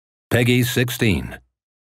Peggy 16.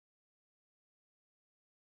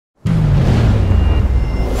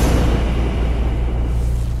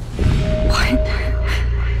 What?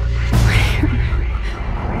 Where?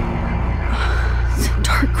 It's a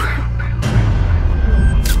dark room.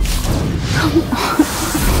 Come on.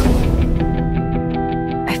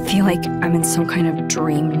 I feel like I'm in some kind of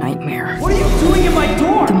dream nightmare. What are you doing in my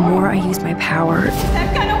door? The more I use my power, Get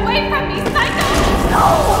that gun away from me, psycho!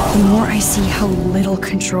 the more I see how little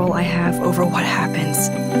control I have over what happens.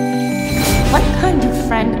 What kind of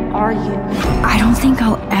friend are you? I don't think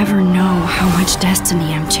I'll ever know how much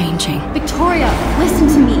destiny I'm changing. Victoria, listen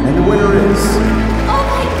to me. And the winner is... Oh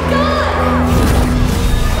my god!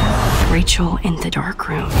 Rachel in the dark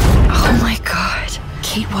room. Oh my god.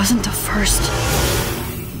 Kate wasn't the first.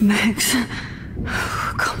 Max,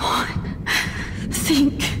 come on.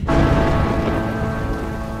 Think.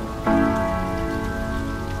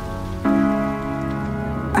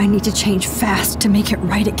 I need to change fast to make it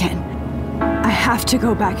right again. I have to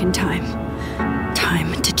go back in time.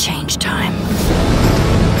 Time to change time.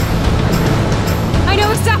 I know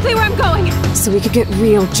exactly where I'm going! So we could get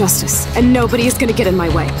real justice, and nobody is gonna get in my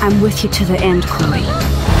way. I'm with you to the end, Chloe.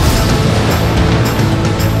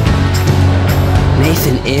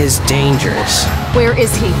 Nathan is dangerous. Where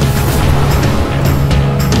is he?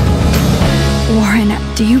 Warren,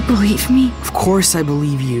 do you believe me? Of course I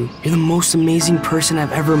believe you. You're the most amazing person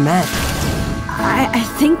I've ever met. I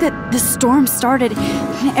think that the storm started,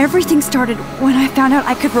 and everything started when I found out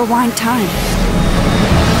I could rewind time.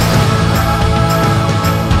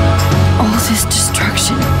 All this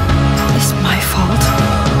destruction is my fault.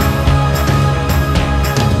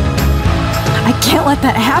 I can't let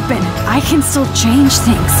that happen. I can still change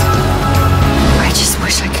things. I just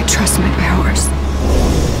wish I could trust my powers.